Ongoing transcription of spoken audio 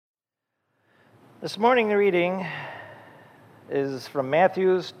This morning the reading is from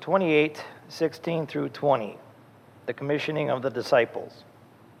Matthew 28:16 through 20, the commissioning of the disciples.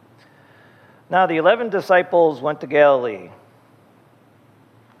 Now the 11 disciples went to Galilee,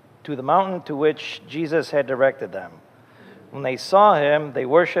 to the mountain to which Jesus had directed them. When they saw him, they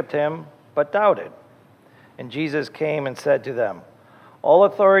worshipped him, but doubted. And Jesus came and said to them, "All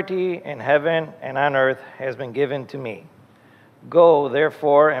authority in heaven and on earth has been given to me. Go,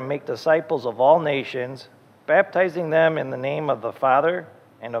 therefore, and make disciples of all nations, baptizing them in the name of the Father,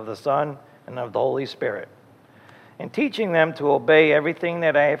 and of the Son, and of the Holy Spirit, and teaching them to obey everything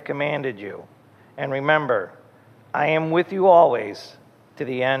that I have commanded you. And remember, I am with you always to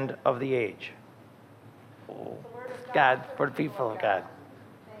the end of the age." Oh, God, for the people of God.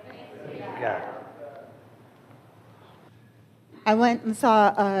 God. I went and saw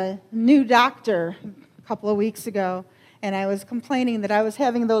a new doctor a couple of weeks ago, and I was complaining that I was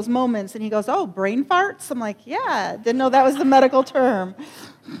having those moments, and he goes, "Oh, brain farts?" I'm like, "Yeah, didn't know that was the medical term."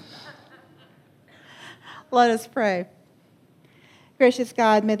 Let us pray. Gracious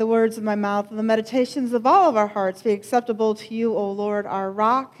God, may the words of my mouth and the meditations of all of our hearts be acceptable to you, O Lord, our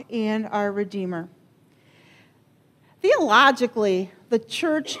rock and our Redeemer. Theologically, the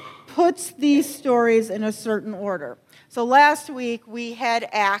church puts these stories in a certain order. So last week we had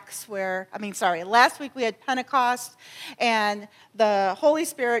last week we had Pentecost, and the Holy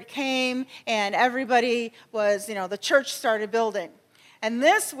Spirit came, and everybody was, the church started building. And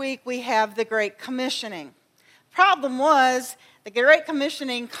this week we have the Great Commissioning. Problem was, the Great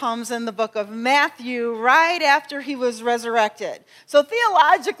Commissioning comes in the book of Matthew right after he was resurrected. So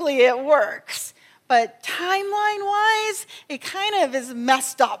theologically it works, but timeline-wise, it kind of is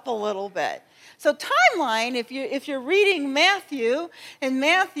messed up a little bit. So timeline, if you're reading Matthew, in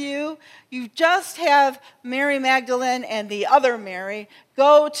Matthew, you just have Mary Magdalene and the other Mary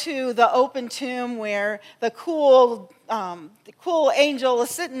go to the open tomb where the cool angel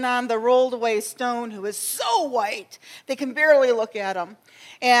is sitting on the rolled away stone, who is so white they can barely look at him.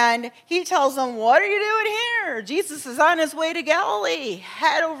 And he tells them, "What are you doing here? Jesus is on his way to Galilee.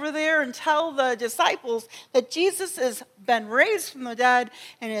 Head over there and tell the disciples that Jesus has been raised from the dead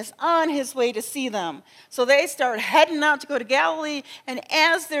and is on his way to see them." So they start heading out to go to Galilee, and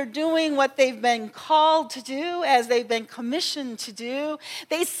as they're doing what they've been called to do, as they've been commissioned to do,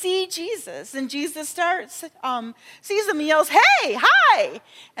 they see Jesus, and Jesus sees them and yells, "Hey, hi!"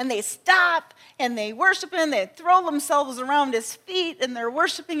 And they stop and they worship him. They throw themselves around his feet and they're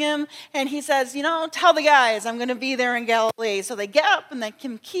worshiping him. And he says, "Tell the guys I'm going to be there in Galilee." So they get up and they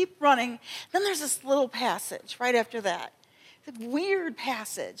can keep running. Then there's this little passage right after that. It's a weird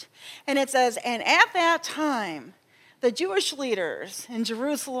passage. And it says, "And at that time, the Jewish leaders in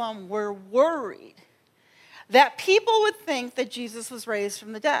Jerusalem were worried that people would think that Jesus was raised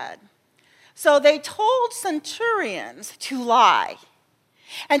from the dead. So they told centurions to lie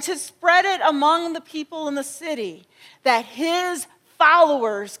and to spread it among the people in the city that his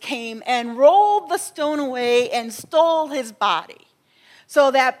followers came and rolled the stone away and stole his body, so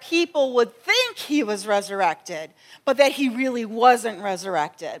that people would think he was resurrected, but that he really wasn't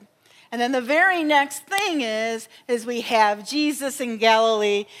resurrected." And then the very next thing is we have Jesus in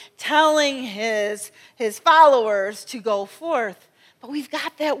Galilee telling his followers to go forth. But we've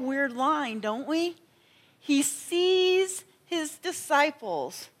got that weird line, don't we? He sees his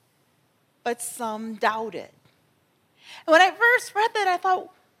disciples, but some doubted. And when I first read that, I thought,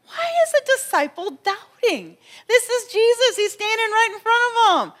 why is a disciple doubting? This is Jesus. He's standing right in front of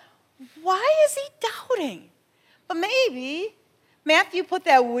them. Why is he doubting? But maybe Matthew put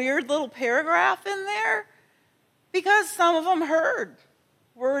that weird little paragraph in there because some of them heard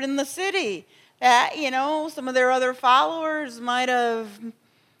word in the city that, some of their other followers might have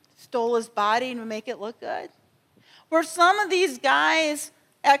stole his body to make it look good. Were some of these guys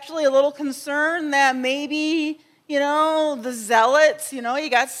actually a little concerned that maybe, the zealots, you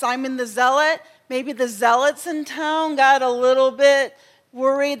got Simon the Zealot, maybe the zealots in town got a little bit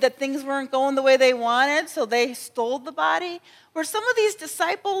worried that things weren't going the way they wanted, so they stole the body? Were some of these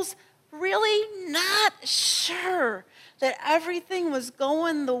disciples really not sure that everything was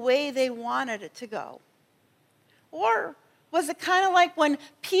going the way they wanted it to go? Or was it kind of like when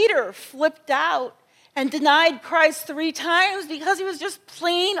Peter flipped out and denied Christ 3 times because he was just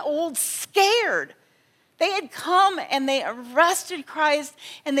plain old scared? They had come and they arrested Christ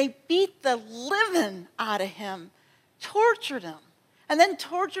and they beat the living out of him, tortured him, and then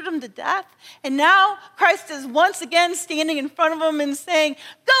tortured him to death. And now Christ is once again standing in front of them and saying,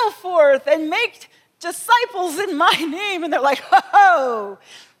 "Go forth and make disciples in my name." And they're like, "Ho,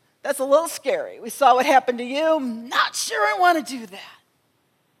 that's a little scary. We saw what happened to you. I'm not sure I want to do that."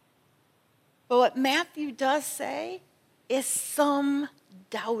 But what Matthew does say is some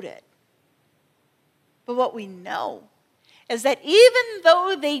doubted. But what we know is that even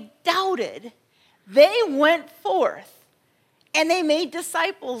though they doubted, they went forth and they made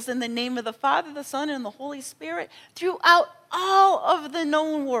disciples in the name of the Father, the Son, and the Holy Spirit throughout all of the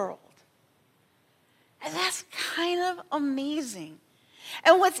known world. And that's kind of amazing.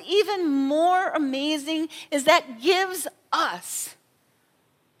 And what's even more amazing is that gives us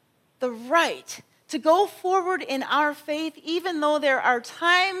the right to go forward in our faith, even though there are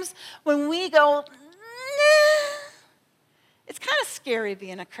times when we go, nah, it's kind of scary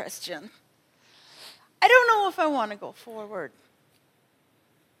being a Christian. I don't know if I want to go forward.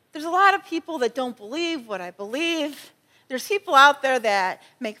 There's a lot of people that don't believe what I believe. There's people out there that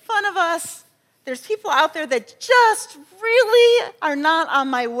make fun of us. There's people out there that just really are not on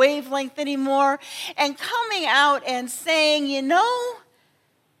my wavelength anymore, and coming out and saying, you know,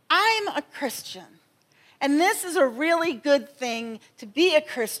 I'm a Christian. And this is a really good thing to be a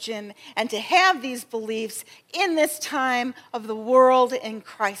Christian and to have these beliefs in this time of the world in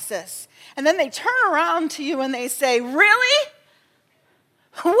crisis. And then they turn around to you and they say, really?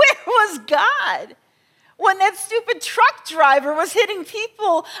 Where was God when that stupid truck driver was hitting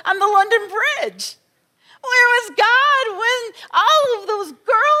people on the London Bridge? Where was God when all of those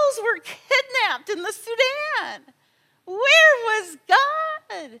girls were kidnapped in the Sudan? Where was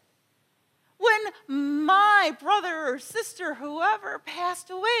God when my brother or sister, whoever, passed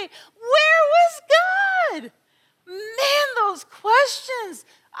away? Where was God? Man, those questions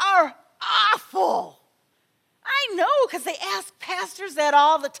are awful. I know, because they ask pastors that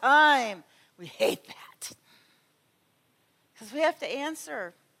all the time. We hate that. Because we have to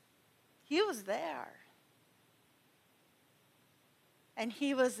answer, he was there. And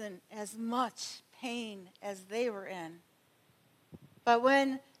he was in as much pain as they were in. But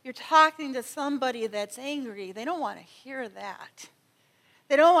when you're talking to somebody that's angry, they don't want to hear that.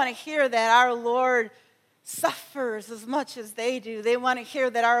 They don't want to hear that our Lord suffers as much as they do. They want to hear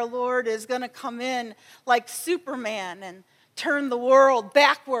that our Lord is going to come in like Superman and turn the world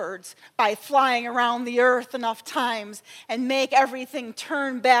backwards by flying around the earth enough times and make everything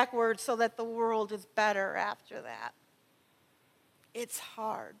turn backwards so that the world is better after that. It's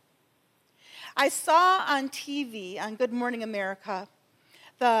hard. I saw on TV, on Good Morning America,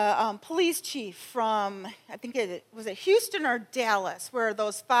 the police chief from, I think was it Houston or Dallas, where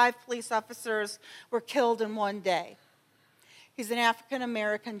those 5 police officers were killed in one day. He's an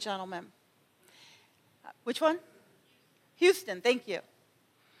African-American gentleman. Which one? Houston, thank you.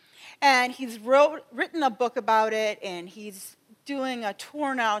 And he's written a book about it, and he's doing a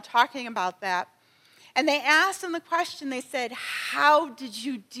tour now talking about that. And they asked him the question, they said, how did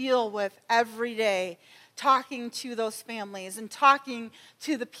you deal with every day talking to those families and talking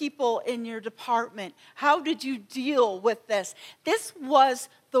to the people in your department? How did you deal with this? This was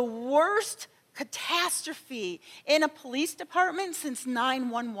the worst catastrophe in a police department since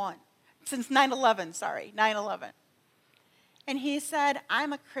 9/11. Since 9/11, sorry, 9/11. And he said,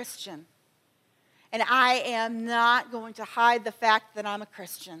 I'm a Christian, and I am not going to hide the fact that I'm a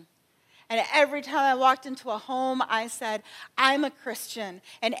Christian. And every time I walked into a home, I said, I'm a Christian.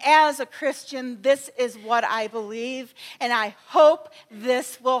 And as a Christian, this is what I believe. And I hope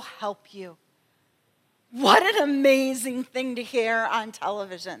this will help you. What an amazing thing to hear on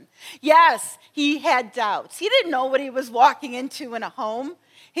television. Yes, he had doubts. He didn't know what he was walking into in a home.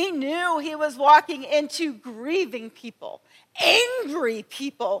 He knew he was walking into grieving people, angry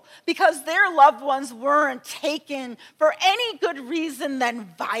people, because their loved ones weren't taken for any good reason than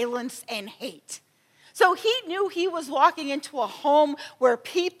violence and hate. So he knew he was walking into a home where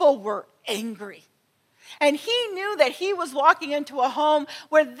people were angry. And he knew that he was walking into a home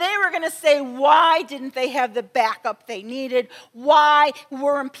where they were going to say, why didn't they have the backup they needed? Why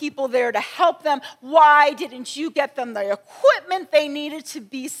weren't people there to help them? Why didn't you get them the equipment they needed to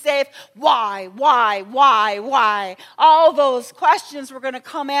be safe? Why? All those questions were going to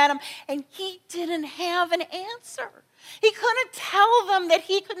come at him, and he didn't have an answer. He couldn't tell them that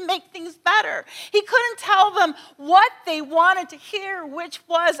he could make things better. He couldn't tell them what they wanted to hear, which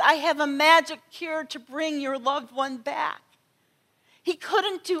was, I have a magic cure to bring your loved one back. He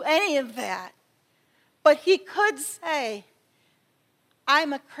couldn't do any of that. But he could say,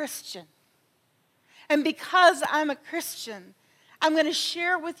 I'm a Christian. And because I'm a Christian, I'm going to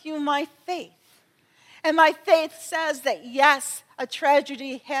share with you my faith. And my faith says that, yes, a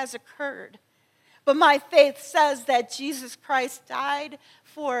tragedy has occurred. But my faith says that Jesus Christ died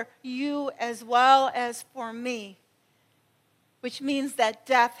for you as well as for me, which means that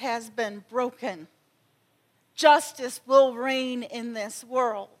death has been broken. Justice will reign in this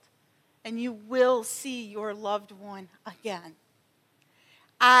world. and you will see your loved one again.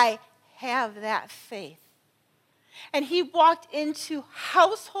 I have that faith. And he walked into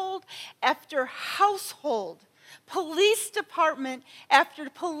household after household, police department after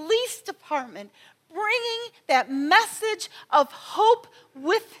police department, bringing that message of hope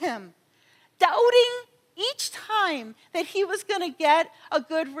with him, doubting each time that he was going to get a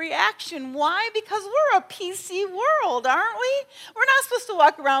good reaction. Why? Because we're a PC world, aren't we? We're not supposed to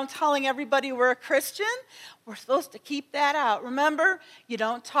walk around telling everybody we're a Christian. We're supposed to keep that out. Remember, you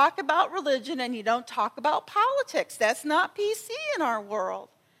don't talk about religion and you don't talk about politics. That's not PC in our world.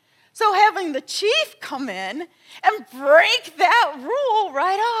 So having the chief come in and break that rule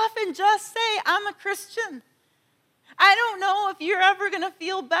right off and just say, I'm a Christian. I don't know if you're ever going to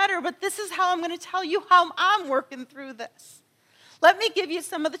feel better, but this is how I'm going to tell you how I'm working through this. Let me give you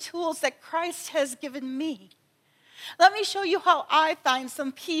some of the tools that Christ has given me. Let me show you how I find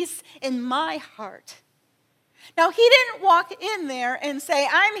some peace in my heart. Now, he didn't walk in there and say,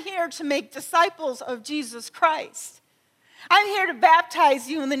 I'm here to make disciples of Jesus Christ. I'm here to baptize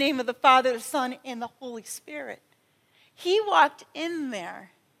you in the name of the Father, the Son, and the Holy Spirit. He walked in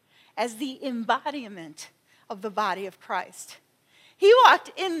there as the embodiment of the body of Christ. He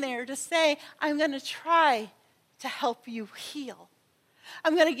walked in there to say, I'm going to try to help you heal.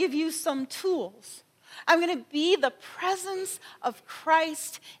 I'm going to give you some tools. I'm going to be the presence of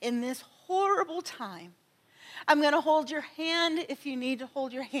Christ in this horrible time. I'm going to hold your hand if you need to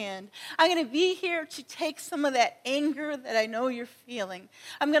hold your hand. I'm going to be here to take some of that anger that I know you're feeling.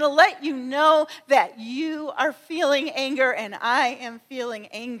 I'm going to let you know that you are feeling anger and I am feeling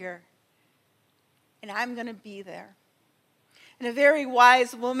anger. And I'm going to be there. And a very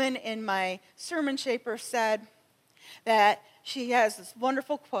wise woman in my sermon shaper said that she has this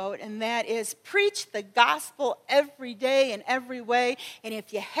wonderful quote, and that is, preach the gospel every day in every way, and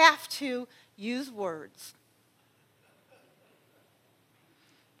if you have to, use words.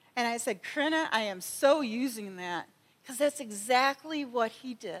 And I said, Krina, I am so using that, because that's exactly what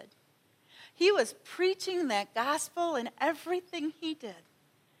he did. He was preaching that gospel in everything he did.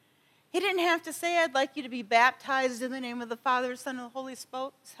 He didn't have to say, I'd like you to be baptized in the name of the Father, Son, and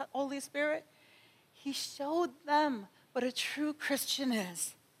the Holy Spirit. He showed them what a true Christian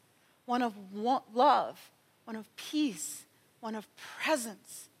is. One of love, one of peace, one of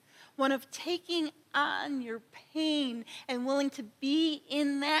presence, one of taking on your pain and willing to be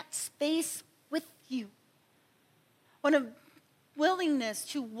in that space with you. One of willingness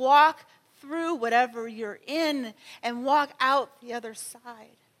to walk through whatever you're in and walk out the other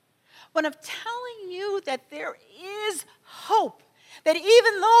side. One of telling you that there is hope, that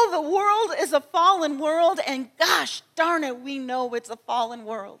even though the world is a fallen world, and gosh darn it, we know it's a fallen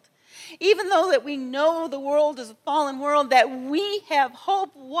world. Even though that we know the world is a fallen world, that we have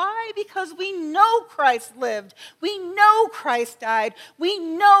hope. Why? Because we know Christ lived. We know Christ died. We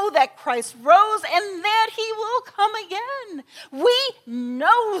know that Christ rose and that he will come again. We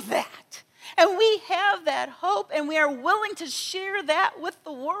know that. And we have that hope, and we are willing to share that with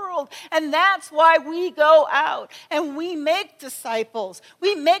the world. And that's why we go out and we make disciples.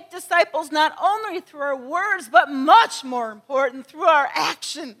 We make disciples not only through our words, but much more important, through our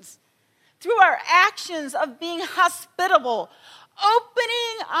actions. Through our actions of being hospitable,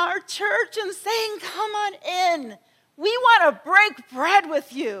 opening our church and saying, come on in. We want to break bread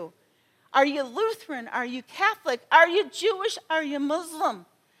with you. Are you Lutheran? Are you Catholic? Are you Jewish? Are you Muslim?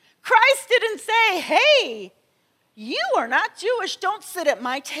 Christ didn't say, hey, you are not Jewish, don't sit at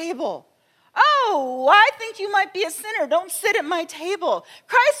my table. Oh, I think you might be a sinner, don't sit at my table.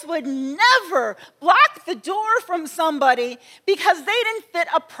 Christ would never block the door from somebody because they didn't fit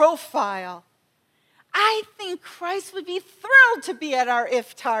a profile. I think Christ would be thrilled to be at our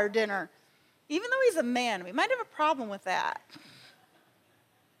iftar dinner. Even though he's a man, we might have a problem with that.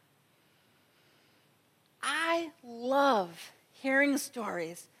 I love hearing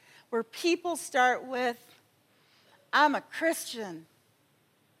stories where people start with, I'm a Christian,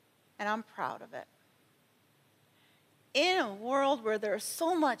 and I'm proud of it. In a world where there's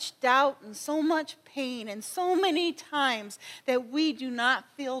so much doubt and so much pain and so many times that we do not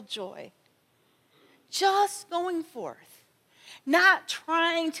feel joy, just going forth, not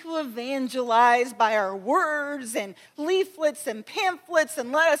trying to evangelize by our words and leaflets and pamphlets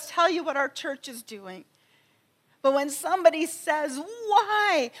and let us tell you what our church is doing. But when somebody says,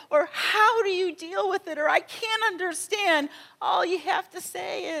 why, or how do you deal with it, or I can't understand, all you have to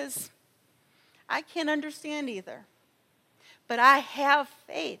say is, I can't understand either. But I have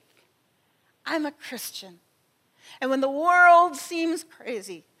faith. I'm a Christian. And when the world seems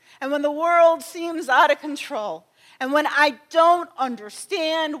crazy, and when the world seems out of control, And when I don't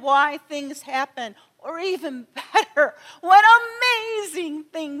understand why things happen, or even better, when amazing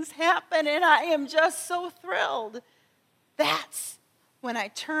things happen and I am just so thrilled, that's when I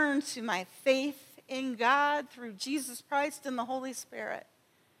turn to my faith in God through Jesus Christ and the Holy Spirit.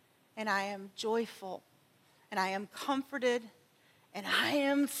 And I am joyful, and I am comforted, and I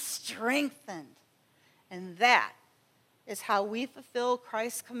am strengthened. And that is how we fulfill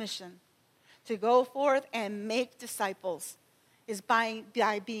Christ's commission to go forth and make disciples, is by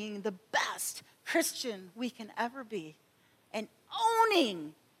being the best Christian we can ever be and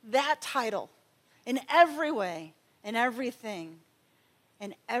owning that title in every way, in everything,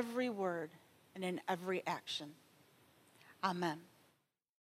 in every word, and in every action. Amen.